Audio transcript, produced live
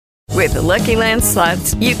With the Lucky Land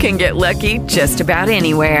Slots, you can get lucky just about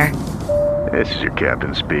anywhere. This is your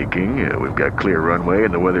captain speaking. We've got clear runway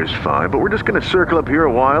and the weather's fine, but we're just going to circle up here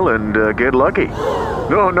a while and get lucky.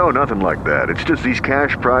 No, nothing like that. It's just these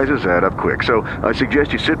cash prizes add up quick. So I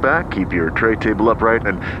suggest you sit back, keep your tray table upright,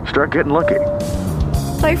 and start getting lucky.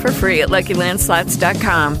 Play for free at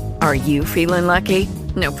LuckyLandSlots.com. Are you feeling lucky?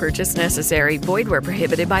 No purchase necessary. Void where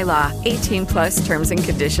prohibited by law. 18 plus terms and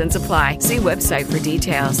conditions apply. See website for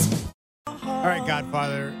details. All right,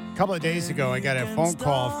 Godfather. A couple of days ago, I got a phone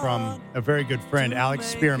call from a very good friend, Alex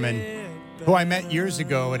Spearman, who I met years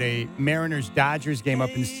ago at a Mariners-Dodgers game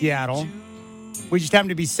up in Seattle. We just happened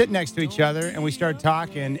to be sitting next to each other, and we started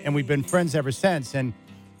talking, and we've been friends ever since. And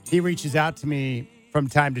he reaches out to me from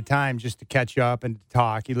time to time just to catch up and to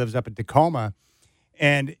talk. He lives up in Tacoma,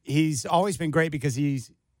 and he's always been great because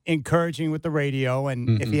he's encouraging with the radio,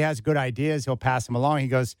 and if he has good ideas, he'll pass them along. He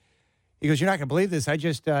goes, you're not going to believe this. I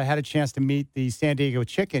just had a chance to meet the San Diego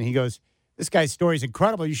Chicken. He goes, this guy's story is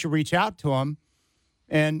incredible. You should reach out to him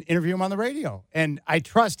and interview him on the radio. And I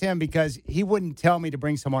trust him because he wouldn't tell me to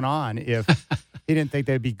bring someone on if he didn't think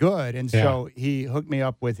they'd be good. And so he hooked me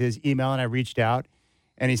up with his email, and I reached out.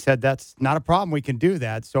 And he said, that's not a problem. We can do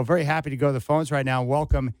that. So very happy to go to the phones right now.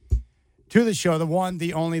 Welcome to the show, the one,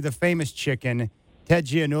 the only, the famous Chicken. Ted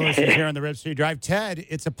Giannoulis is here on the Rip City Drive. Ted,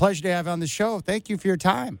 it's a pleasure to have you on the show. Thank you for your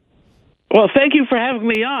time. Well, thank you for having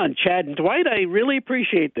me on, Chad and Dwight. I really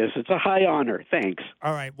appreciate this. It's a high honor. Thanks.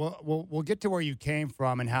 All right. Well, we'll get to where you came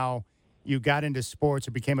from and how you got into sports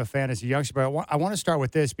or became a fan as a youngster. But I want to start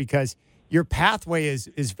with this because your pathway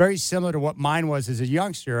is very similar to what mine was as a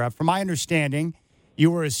youngster. From my understanding, you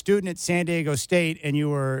were a student at San Diego State, and you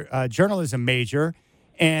were a journalism major.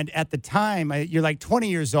 And at the time, you're like 20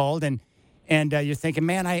 years old, and you're thinking,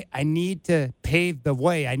 man, I need to pave the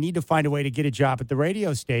way. I need to find a way to get a job at the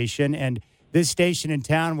radio station. And this station in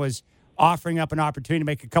town was offering up an opportunity to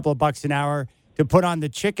make a couple of bucks an hour to put on the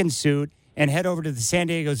chicken suit and head over to the San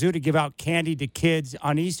Diego Zoo to give out candy to kids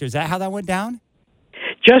on Easter. Is that how that went down?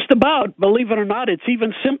 Just about. Believe it or not, it's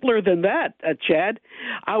even simpler than that, Chad.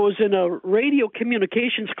 I was in a radio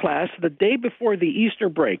communications class the day before the Easter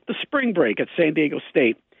break, the spring break at San Diego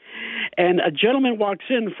State. And a gentleman walks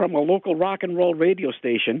in from a local rock and roll radio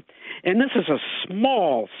station, and this is a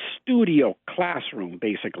small studio classroom,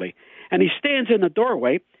 basically. And he stands in the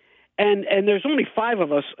doorway, and there's only 5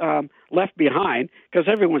 of us left behind because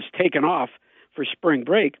everyone's taken off for spring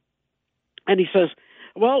break. And he says,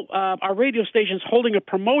 well, our radio station's holding a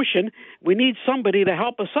promotion. We need somebody to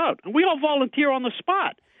help us out. And we all volunteer on the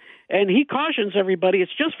spot. And he cautions everybody,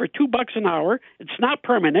 it's just for $2 an hour. It's not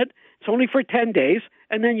permanent. It's only for 10 days,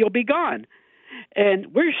 and then you'll be gone.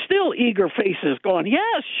 And we're still eager faces going,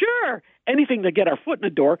 yeah, sure, anything to get our foot in the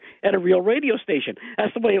door at a real radio station.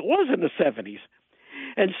 That's the way it was in the 70s.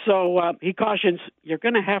 And so he cautions, you're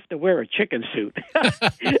going to have to wear a chicken suit.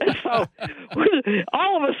 And so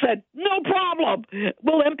all of us said, no problem.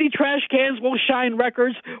 We'll empty trash cans. We'll shine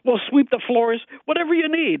records. We'll sweep the floors, whatever you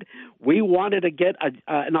need. We wanted to get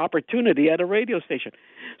an opportunity at a radio station.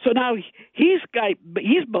 So now he's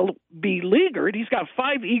beleaguered. He's got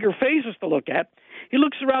 5 eager faces to look at. He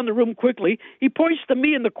looks around the room quickly. He points to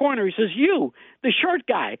me in the corner. He says, you, the short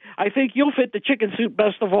guy, I think you'll fit the chicken suit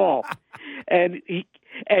best of all. And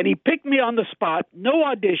he picked me on the spot, no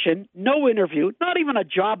audition, no interview, not even a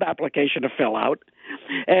job application to fill out.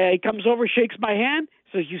 He comes over, shakes my hand,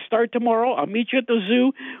 says, you start tomorrow. I'll meet you at the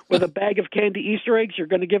zoo with a bag of candy Easter eggs. You're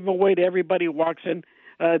going to give them away to everybody who walks in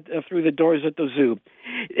through the doors at the zoo.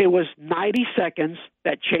 It was 90 seconds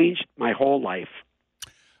that changed my whole life.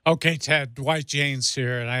 Okay, Ted, Dwight Jaynes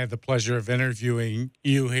here, and I had the pleasure of interviewing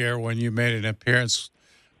you here when you made an appearance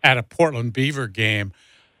at a Portland Beaver game.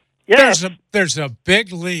 Yes. There's a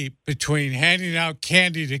big leap between handing out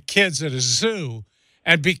candy to kids at a zoo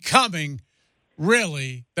and becoming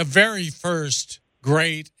really the very first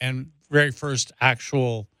great and very first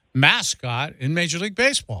actual mascot in Major League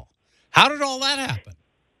Baseball. How did all that happen?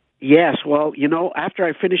 Yes, well, after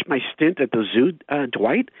I finished my stint at the zoo,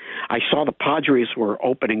 Dwight, I saw the Padres were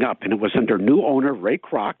opening up, and it was under new owner Ray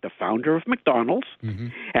Kroc, the founder of McDonald's,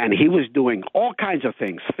 and he was doing all kinds of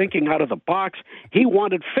things, thinking out of the box. He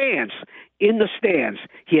wanted fans in the stands.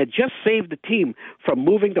 He had just saved the team from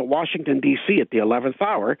moving to Washington, D.C. at the 11th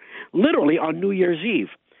hour, literally on New Year's Eve.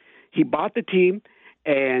 He bought the team,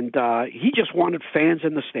 and he just wanted fans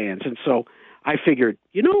in the stands, and so I figured,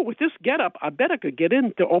 with this getup, I bet I could get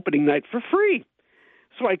into opening night for free.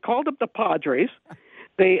 So I called up the Padres.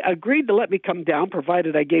 They agreed to let me come down,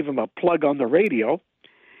 provided I gave them a plug on the radio.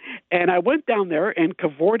 And I went down there and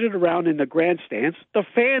cavorted around in the grandstands. The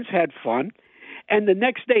fans had fun. And the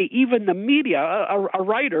next day, even the media, a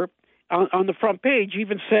writer, on the front page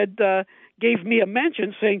even said, gave me a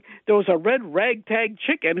mention saying there was a red ragtag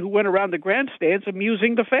chicken who went around the grandstands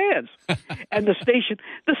amusing the fans. And the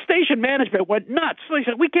station management went nuts. So they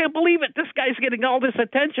said, "We can't believe it. This guy's getting all this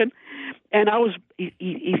attention." And I was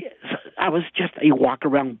just a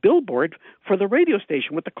walk-around billboard for the radio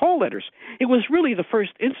station with the call letters. It was really the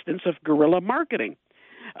first instance of guerrilla marketing.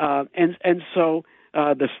 And so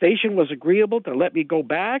the station was agreeable to let me go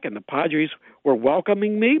back, and the Padres were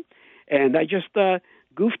welcoming me. And I just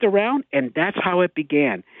goofed around, and that's how it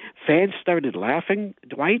began. Fans started laughing,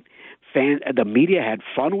 Dwight. The media had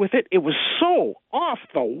fun with it. It was so off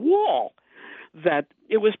the wall that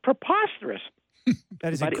it was preposterous.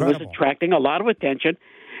 That is but incredible. It was attracting a lot of attention,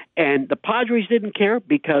 and the Padres didn't care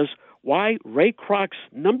because why? Ray Kroc's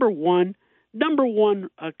number one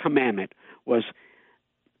commandment was,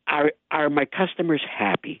 are my customers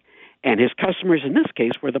happy? And his customers in this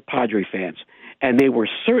case were the Padre fans, and they were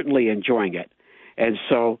certainly enjoying it. And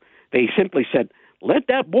so they simply said, "Let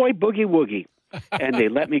that boy boogie woogie." And they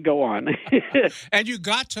let me go on. And you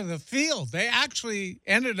got to the field. They actually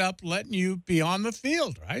ended up letting you be on the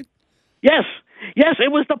field, right? Yes,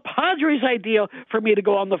 it was the Padres' idea for me to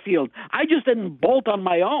go on the field. I just didn't bolt on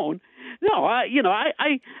my own. No, I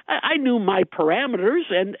knew my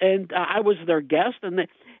parameters, and I was their guest, and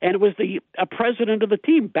it was the president of the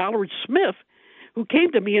team, Ballard Smith, who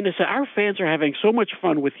came to me and said, "Our fans are having so much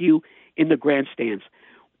fun with you in the grandstands.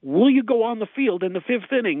 Will you go on the field in the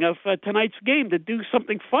fifth inning of tonight's game to do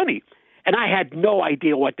something funny?" And I had no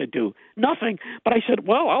idea what to do, nothing. But I said,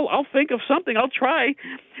 "Well, I'll think of something. I'll try."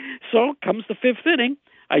 So comes the fifth inning.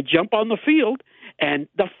 I jump on the field, and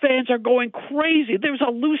the fans are going crazy. There's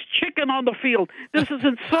a loose chicken on the field. This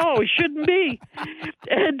isn't so. It shouldn't be.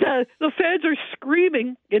 And the fans are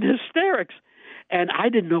screaming in hysterics. And I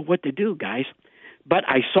didn't know what to do, guys. But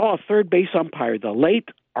I saw a third base umpire, the late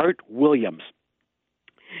Art Williams.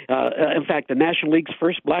 In fact, the National League's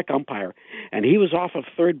first black umpire. And he was off of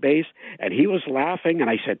third base, and he was laughing. And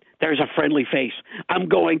I said, "There's a friendly face. I'm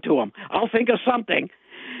going to him. I'll think of something."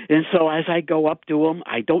 And so as I go up to him,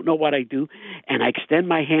 I don't know what I do, and I extend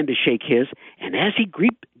my hand to shake his. And as he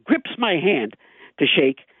grips my hand to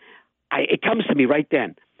shake, it comes to me right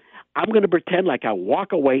then. I'm going to pretend like I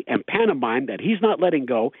walk away and pantomime that he's not letting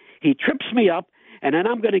go. He trips me up, and then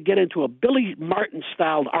I'm going to get into a Billy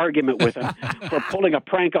Martin-styled argument with him for pulling a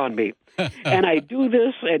prank on me. And I do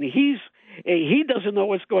this, and he doesn't know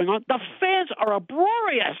what's going on. The fans are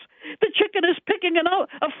uproarious. The chicken is picking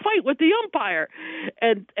a fight with the umpire.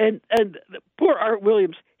 And poor Art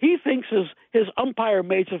Williams, he thinks his umpire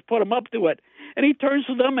mates have put him up to it. And he turns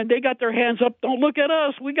to them, and they got their hands up. "Don't look at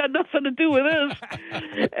us. We got nothing to do with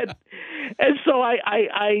this." and so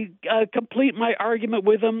I complete my argument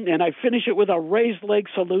with him, and I finish it with a raised leg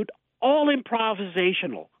salute, all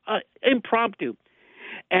improvisational, impromptu.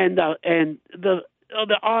 And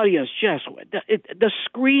the audience just the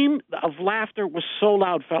scream of laughter was so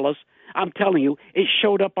loud, fellas. I'm telling you, it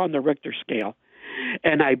showed up on the Richter scale.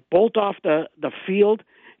 And I bolt off the field,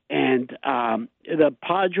 and the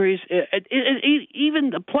Padres, even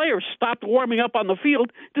the players stopped warming up on the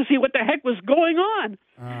field to see what the heck was going on.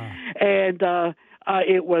 And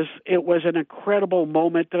it was an incredible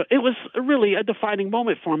moment. It was really a defining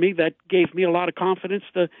moment for me that gave me a lot of confidence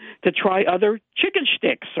to try other chicken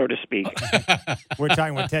shticks, so to speak. We're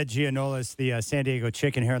talking with Ted Gianolis, the San Diego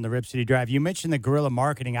Chicken here on the Rip City Drive. You mentioned the guerrilla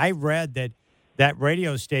marketing. I read that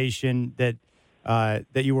radio station that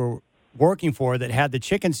you were working for that had the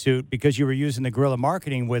chicken suit because you were using the guerrilla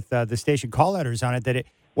marketing with the station call letters on it.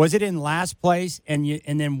 Was it in last place, and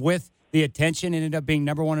then with the attention ended up being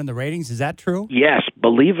number one in the ratings? Is that true? Yes,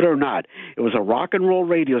 believe it or not. It was a rock and roll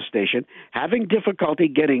radio station having difficulty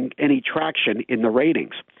getting any traction in the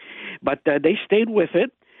ratings. But they stayed with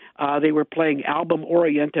it. They were playing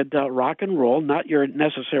album-oriented rock and roll, not your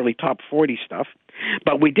necessarily top 40 stuff.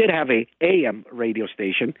 But we did have a AM radio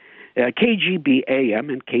station, KGB AM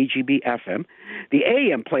and KGB FM. The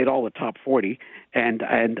AM played all the top 40, and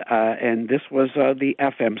this was the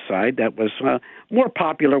FM side that was more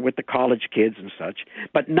popular with the college kids and such,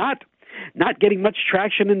 but not getting much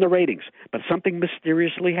traction in the ratings. But something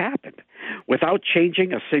mysteriously happened without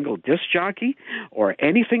changing a single disc jockey or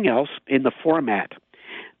anything else in the format.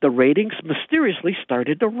 The ratings mysteriously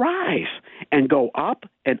started to rise and go up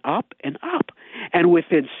and up and up. And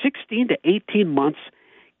within 16 to 18 months,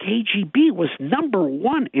 KGB was number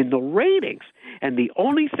one in the ratings. And the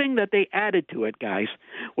only thing that they added to it, guys,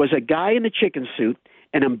 was a guy in a chicken suit,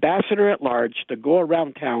 an ambassador at large, to go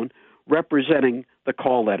around town representing the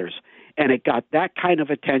call letters. And it got that kind of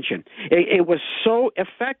attention. It was so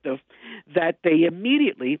effective that they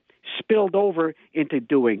immediately spilled over into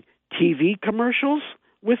doing TV commercials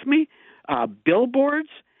with me, billboards,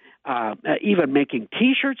 even making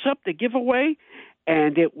T-shirts up to give away,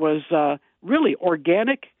 and it was really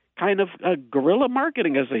organic kind of guerrilla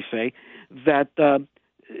marketing, as they say,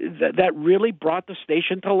 that really brought the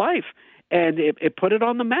station to life, and it put it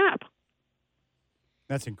on the map.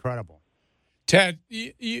 That's incredible. Ted,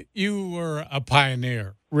 you were a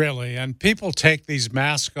pioneer, really, and people take these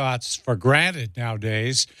mascots for granted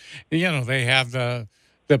nowadays. You know, they have the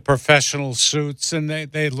professional suits, and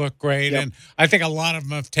they look great. Yep. And I think a lot of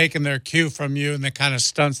them have taken their cue from you and the kind of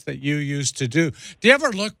stunts that you used to do. Do you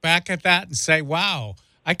ever look back at that and say, wow,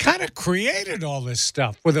 I kind of created all this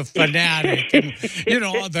stuff with a fanatic and, you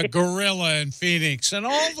know, the gorilla in Phoenix and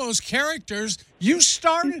all those characters? You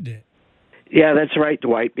started it. Yeah, that's right,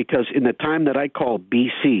 Dwight, because in the time that I call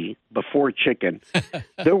BC, before chicken,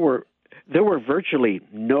 there were virtually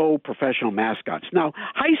no professional mascots. Now,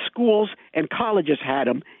 high schools and colleges had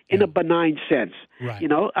them in a benign sense, Right. you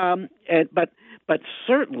know, but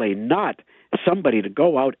certainly not somebody to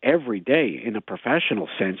go out every day in a professional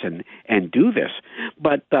sense and do this.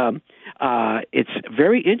 But it's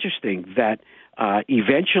very interesting that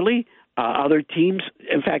eventually other teams,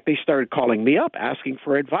 in fact, they started calling me up asking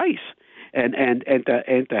for advice and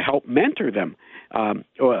to help mentor them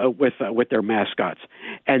with their mascots.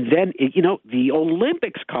 And then the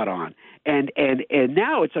Olympics caught on, and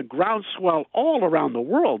now it's a groundswell all around the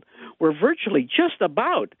world, where virtually just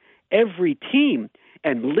about every team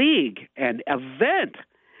and league and event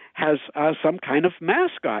has some kind of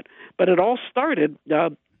mascot. But it all started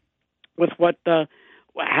with what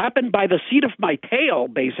happened by the seat of my tail,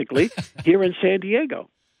 basically, here in San Diego.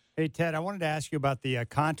 Hey, Ted, I wanted to ask you about the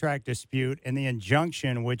contract dispute and the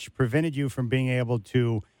injunction which prevented you from being able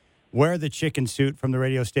to wear the chicken suit from the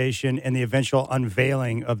radio station and the eventual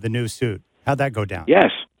unveiling of the new suit. How'd that go down?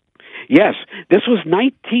 Yes. This was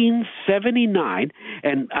 1979,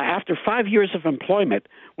 and after 5 years of employment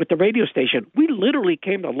with the radio station, we literally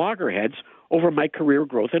came to loggerheads over my career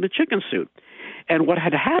growth in a chicken suit. And what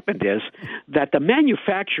had happened is that the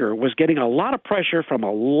manufacturer was getting a lot of pressure from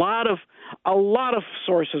a lot of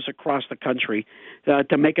sources across the country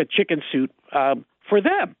to make a chicken suit for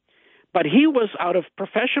them. But he was, out of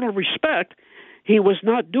professional respect, he was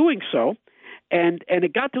not doing so. And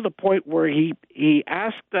it got to the point where he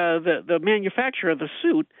asked the manufacturer of the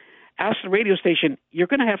suit, asked the radio station, "You're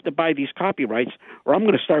going to have to buy these copyrights, or I'm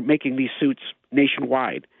going to start making these suits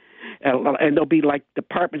nationwide, and they'll be like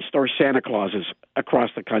department store Santa Clauses across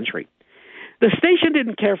the country." The station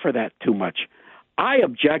didn't care for that too much. I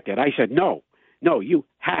objected. I said, "No, you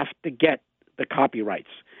have to get the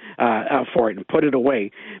copyrights for it and put it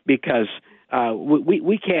away, because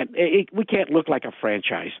we can't look like a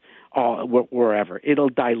franchise wherever. It'll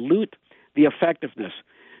dilute the effectiveness."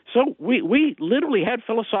 So we literally had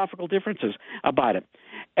philosophical differences about it.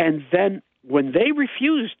 And then when they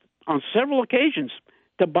refused on several occasions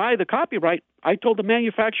to buy the copyright, I told the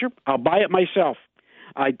manufacturer, "I'll buy it myself.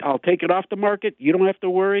 I'll take it off the market. You don't have to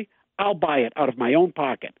worry. I'll buy it out of my own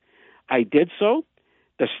pocket." I did so.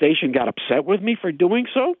 The station got upset with me for doing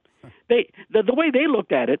so. The way they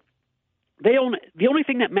looked at it, the only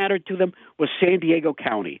thing that mattered to them was San Diego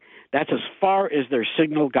County. That's as far as their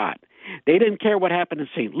signal got. They didn't care what happened in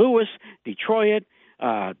St. Louis, Detroit,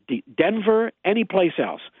 Denver, any place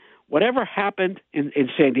else. Whatever happened in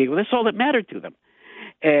San Diego, that's all that mattered to them.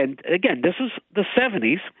 And again, this is the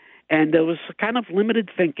 70s, and there was kind of limited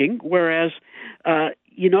thinking, whereas,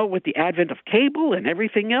 with the advent of cable and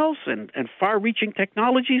everything else and far-reaching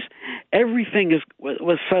technologies, everything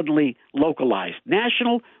was suddenly localized.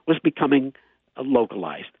 National was becoming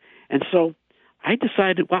localized. And so I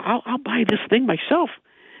decided, well, I'll buy this thing myself.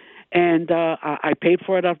 And I paid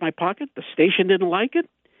for it out of my pocket. The station didn't like it.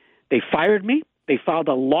 They fired me. They filed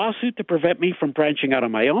a lawsuit to prevent me from branching out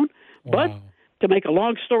on my own. Wow. But to make a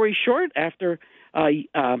long story short, after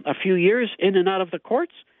a few years in and out of the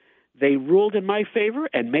courts, they ruled in my favor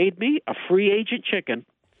and made me a free agent chicken.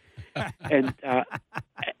 And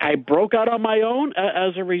I broke out on my own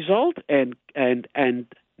as a result, and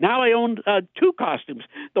now I own two costumes.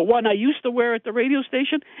 The one I used to wear at the radio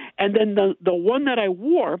station, and then the one that I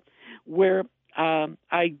wore where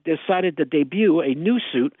I decided to debut a new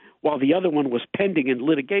suit while the other one was pending in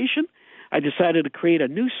litigation. I decided to create a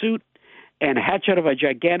new suit and hatch out of a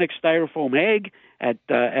gigantic styrofoam egg at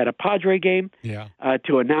a Padre game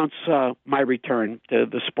to announce my return to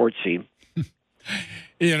the sports scene.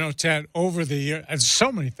 Ted, over the years, and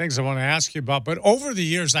so many things I want to ask you about, but over the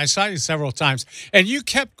years, I saw you several times, and you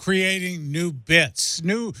kept creating new bits,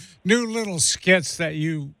 new little skits that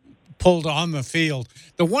you pulled on the field.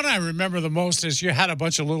 The one I remember the most is you had a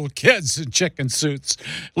bunch of little kids in chicken suits,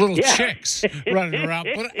 little chicks running around.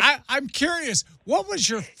 But I'm curious, what was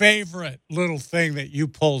your favorite little thing that you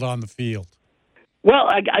pulled on the field? Well,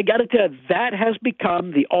 I got to tell you, that has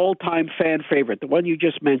become the all-time fan favorite, the one you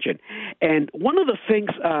just mentioned. And one of the things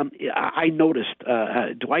I noticed,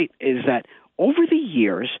 Dwight, is that over the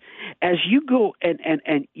years, as you go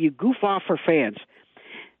and you goof off for fans,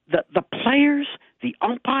 the players, the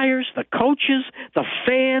umpires, the coaches, the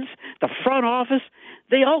fans, the front office,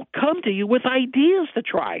 they all come to you with ideas to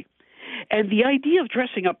try. And the idea of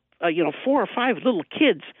dressing up, 4 or 5 little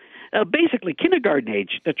kids, basically kindergarten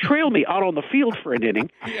age, to trail me out on the field for an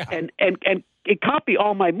inning and copy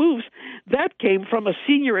all my moves, that came from a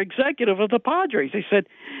senior executive of the Padres. He said,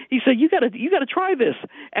 you got to try this.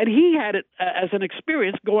 And he had it as an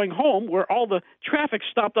experience going home where all the traffic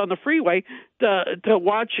stopped on the freeway to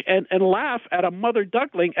watch and laugh at a mother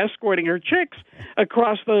duckling escorting her chicks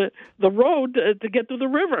across the road to get to the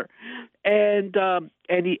river. And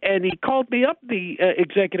he called me up, the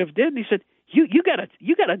executive did, and he said, You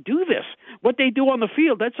gotta do this. What they do on the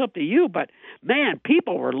field, that's up to you. But man,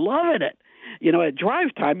 people were loving it. At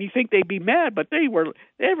drive time, you think they'd be mad, but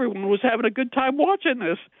everyone was having a good time watching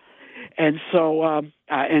this. And so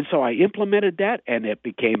I implemented that, and it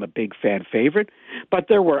became a big fan favorite. But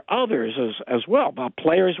there were others as well.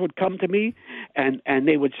 Players would come to me, and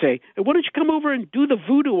they would say, "Why don't you come over and do the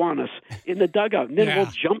voodoo on us in the dugout, and then we'll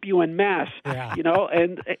jump you en masse,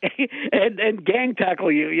 and gang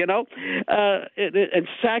tackle you, and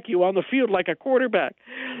sack you on the field like a quarterback."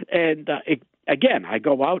 And again, I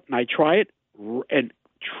go out and I try it, and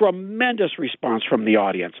tremendous response from the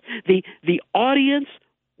audience. The audience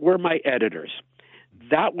were my editors.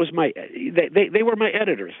 That was they were my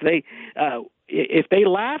editors. If they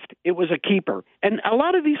laughed, it was a keeper. And a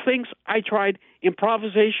lot of these things I tried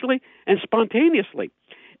improvisationally and spontaneously.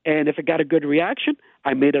 And if it got a good reaction,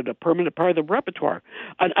 I made it a permanent part of the repertoire.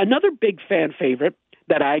 Another big fan favorite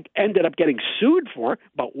that I ended up getting sued for,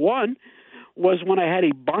 but won, was when I had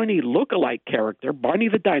a Barney lookalike character, Barney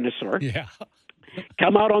the dinosaur,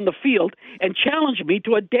 come out on the field and challenge me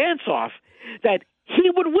to a dance-off that he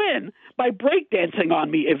would win by breakdancing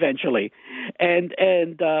on me eventually. And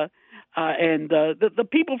the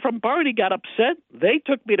people from Barney got upset. They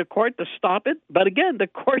took me to court to stop it. But again, the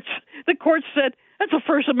courts said, that's a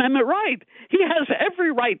First Amendment right. He has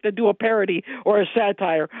every right to do a parody or a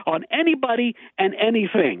satire on anybody and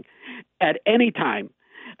anything at any time.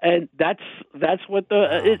 And that's what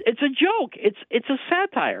it's a joke. It's a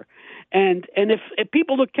satire. And if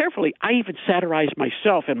people look carefully, I even satirize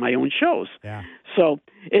myself in my own shows. Yeah. So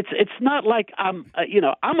it's not like I'm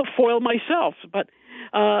a foil myself, but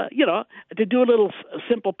to do a little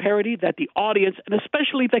simple parody that the audience and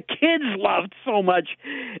especially the kids loved so much,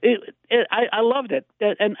 I loved it.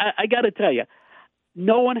 And I got to tell you,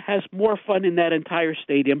 no one has more fun in that entire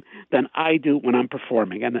stadium than I do when I'm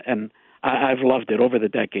performing, and I've loved it over the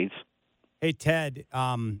decades. Hey, Ted,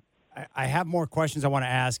 I have more questions I want to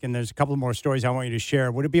ask, and there's a couple more stories I want you to share.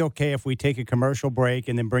 Would it be okay if we take a commercial break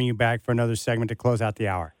and then bring you back for another segment to close out the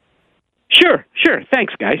hour? Sure.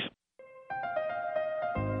 Thanks, guys.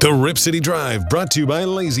 The Rip City Drive, brought to you by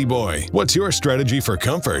Lazy Boy. What's your strategy for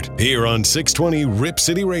comfort? Here on 620 Rip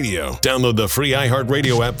City Radio. Download the free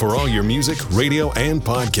iHeartRadio app for all your music, radio, and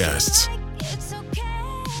podcasts.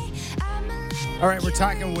 All right, we're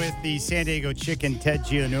talking with the San Diego Chicken, Ted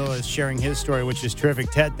Giannoulas, sharing his story, which is terrific.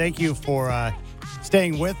 Ted, thank you for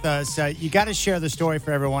staying with us. You got to share the story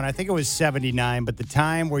for everyone. I think it was 1979, but the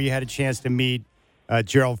time where you had a chance to meet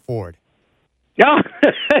Gerald Ford. Yeah,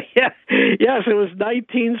 yes, it was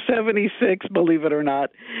 1976, believe it or not.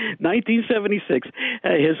 1976.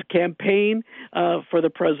 His campaign for the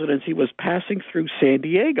presidency was passing through San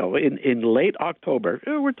Diego in late October.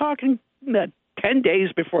 We're talking 10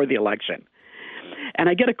 days before the election. And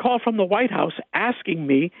I get a call from the White House asking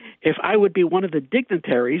me if I would be one of the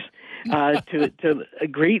dignitaries to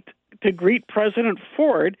greet President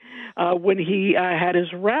Ford when he had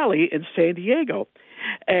his rally in San Diego.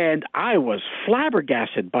 And I was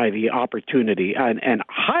flabbergasted by the opportunity and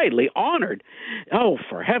highly honored. Oh,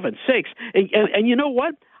 for heaven's sakes. And you know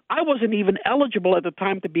what? I wasn't even eligible at the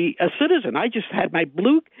time to be a citizen. I just had my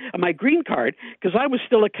green card because I was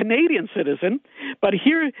still a Canadian citizen. But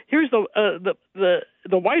here's the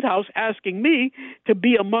White House asking me to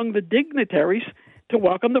be among the dignitaries to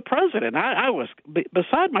welcome the president. I was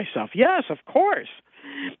beside myself. Yes, of course.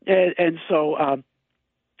 And so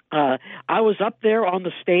I was up there on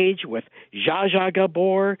the stage with Zsa Zsa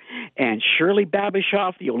Gabor and Shirley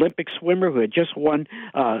Babashoff, the Olympic swimmer who had just won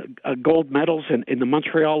gold medals in the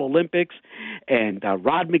Montreal Olympics, and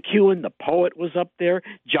Rod McEwen, the poet, was up there.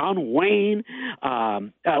 John Wayne,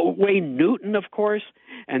 Wayne Newton, of course,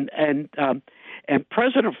 and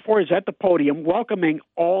President Ford is at the podium welcoming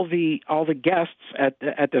all the guests at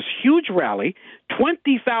this huge rally.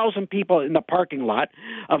 20,000 people in the parking lot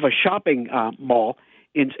of a shopping mall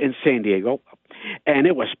in San Diego, and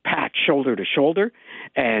it was packed shoulder to shoulder,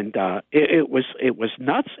 and it was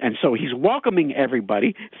nuts. And so he's welcoming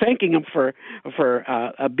everybody, thanking them for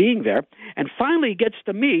being there, and finally he gets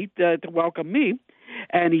to me to welcome me,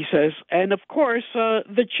 and he says, and of course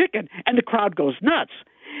the chicken, and the crowd goes nuts.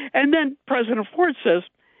 And then President Ford says,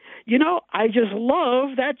 I just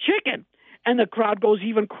love that chicken, and the crowd goes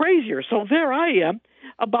even crazier. So there I am,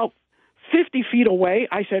 about 50 feet away.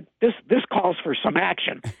 I said, this calls for some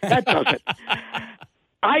action. That does it.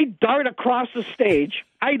 I dart across the stage.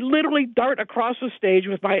 I literally dart across the stage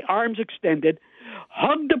with my arms extended,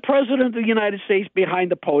 hugged the President of the United States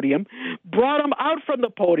behind the podium, brought him out from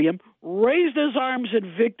the podium, raised his arms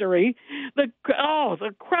in victory. The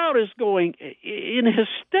crowd is going in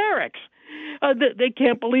hysterics. They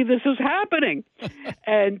can't believe this is happening.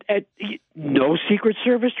 And no Secret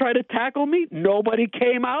Service tried to tackle me. Nobody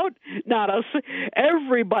came out. Not us.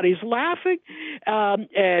 Everybody's laughing.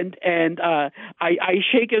 And I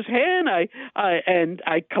shake his hand.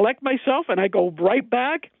 I collect myself, and I go right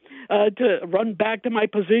back to run back to my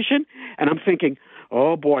position. And I'm thinking,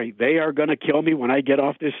 oh boy, they are going to kill me when I get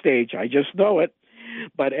off this stage. I just know it.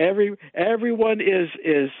 But everyone is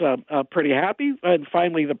pretty happy, and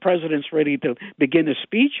finally the president's ready to begin his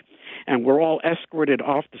speech, and we're all escorted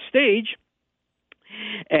off the stage.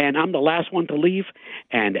 And I'm the last one to leave.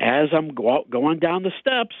 And as I'm going down the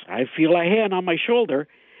steps, I feel a hand on my shoulder,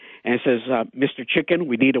 and it says, "Mr. Chicken,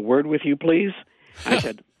 we need a word with you, please." I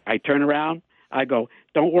said, I turn around, I go,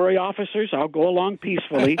 "Don't worry, officers, I'll go along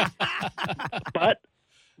peacefully."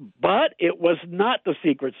 But it was not the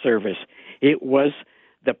Secret Service. It was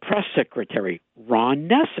the press secretary, Ron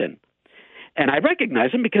Nessen. And I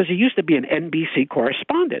recognize him because he used to be an NBC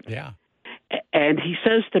correspondent. Yeah. And he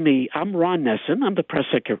says to me, "I'm Ron Nessen. I'm the press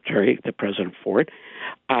secretary to President Ford.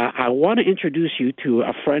 I want to introduce you to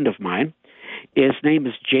a friend of mine. His name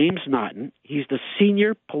is James Naughton. He's the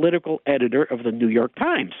senior political editor of the New York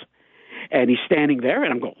Times." And he's standing there,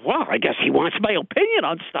 and I'm going, "Wow, I guess he wants my opinion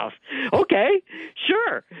on stuff." Okay,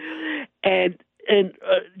 sure. And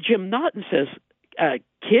Jim Naughton says,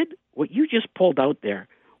 "Kid, what you just pulled out there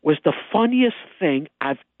was the funniest thing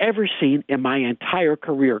I've ever seen in my entire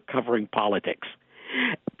career covering politics."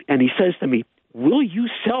 And he says to me, "Will you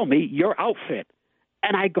sell me your outfit?"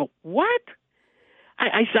 And I go, "What?"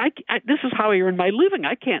 I this is how I earn my living.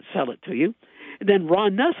 I can't sell it to you. And then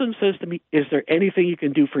Ron Nessen says to me, "Is there anything you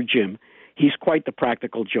can do for Jim? He's quite the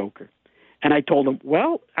practical joker." And I told him,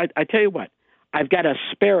 "Well, I tell you what, I've got a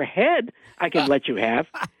spare head I can let you have."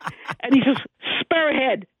 And he says, "Spare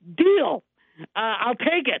head, deal. I'll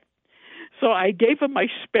take it." So I gave him my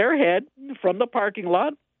spare head from the parking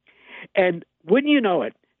lot. And wouldn't you know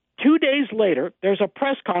it, 2 days later, there's a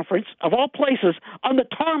press conference, of all places, on the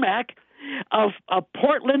tarmac of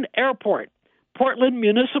Portland Airport, Portland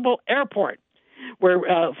Municipal Airport, where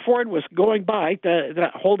Ford was going by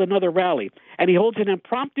to hold another rally. And he holds an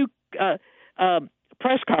impromptu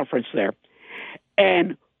press conference there.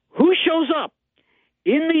 And who shows up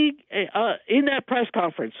in that press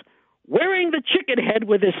conference wearing the chicken head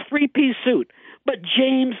with his three-piece suit? But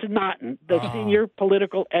James Naughton, the senior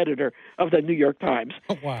political editor of the New York Times.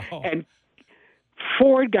 Wow. And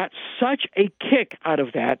Ford got such a kick out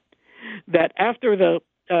of that after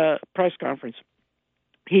the press conference,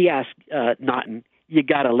 he asked Naughton, "You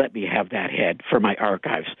got to let me have that head for my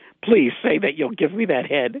archives. Please say that you'll give me that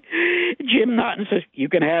head." Jim Naughton says, "You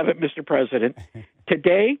can have it, Mr. President."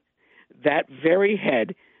 Today, that very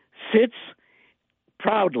head sits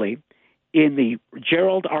proudly in the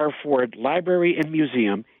Gerald R. Ford Library and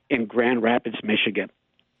Museum in Grand Rapids, Michigan.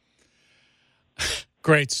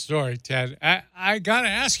 Great story, Ted. I got to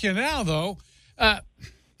ask you now, though.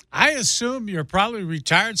 I assume you're probably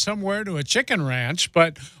retired somewhere to a chicken ranch,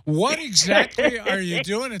 but what exactly are you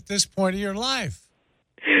doing at this point of your life?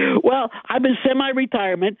 Well, I'm in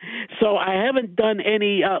semi-retirement, so I haven't done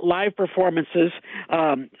any live performances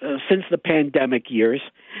since the pandemic years,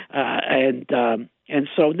 and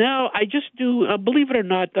so now I just do, believe it or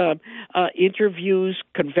not, interviews,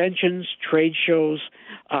 conventions, trade shows,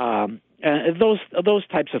 those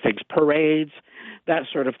types of things, parades. that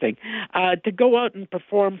sort of thing. To go out and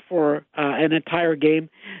perform for an entire game,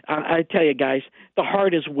 I tell you guys, the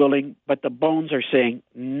heart is willing, but the bones are saying,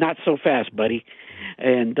 not so fast, buddy.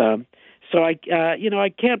 And so I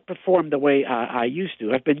can't perform the way I used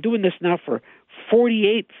to. I've been doing this now for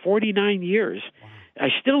 48, 49 years. Wow. I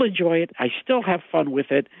still enjoy it. I still have fun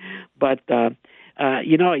with it, but I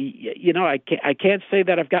can't say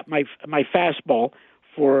that I've got my fastball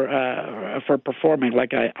for performing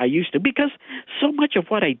like I used to, because so much of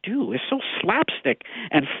what I do is so slapstick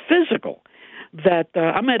and physical that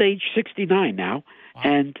I'm at age 69 now. Wow.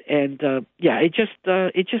 And it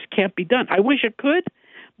just can't be done. I wish it could,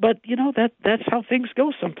 but that's how things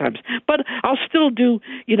go sometimes. But I'll still do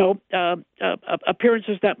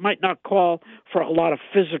appearances that might not call for a lot of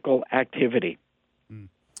physical activity.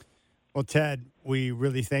 Well, Ted, we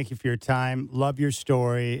really thank you for your time. Love your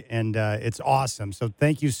story, and it's awesome. So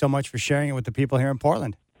thank you so much for sharing it with the people here in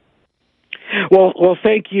Portland. Well,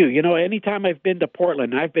 thank you. Anytime I've been to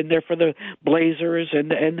Portland, I've been there for the Blazers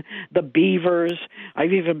and the Beavers.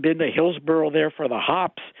 I've even been to Hillsborough there for the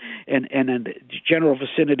Hops and in the general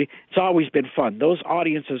vicinity. It's always been fun. Those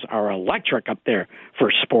audiences are electric up there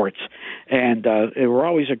for sports, and we're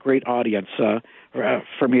always a great audience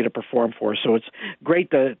for me to perform for. So it's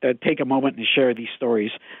great to take a moment and share these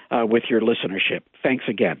stories with your listenership. Thanks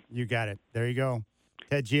again. You got it. There you go.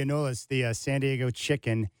 Ted Giannoulis, the San Diego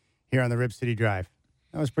Chicken, here on the Rip City Drive.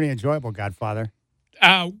 That was pretty enjoyable, Godfather.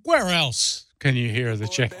 Where else can you hear the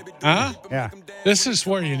chicken? Huh? Yeah. This is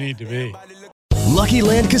where you need to be. Lucky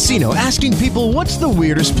Land Casino, asking people, what's the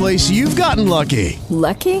weirdest place you've gotten lucky?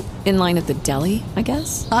 Lucky? In line at the deli, I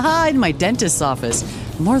guess? Aha, in my dentist's office.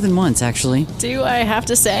 More than once, actually. Do I have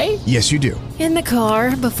to say? Yes, you do. In the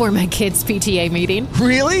car before my kids' PTA meeting.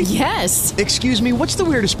 Really? Yes. Excuse me, what's the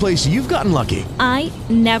weirdest place you've gotten lucky? I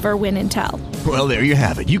never win and tell. Well, there you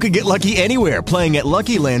have it. You can get lucky anywhere, playing at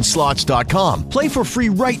LuckyLandSlots.com. Play for free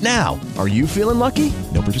right now. Are you feeling lucky?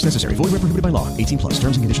 No purchase necessary. Void where prohibited by law. 18+.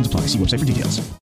 Terms and conditions apply. See website for details.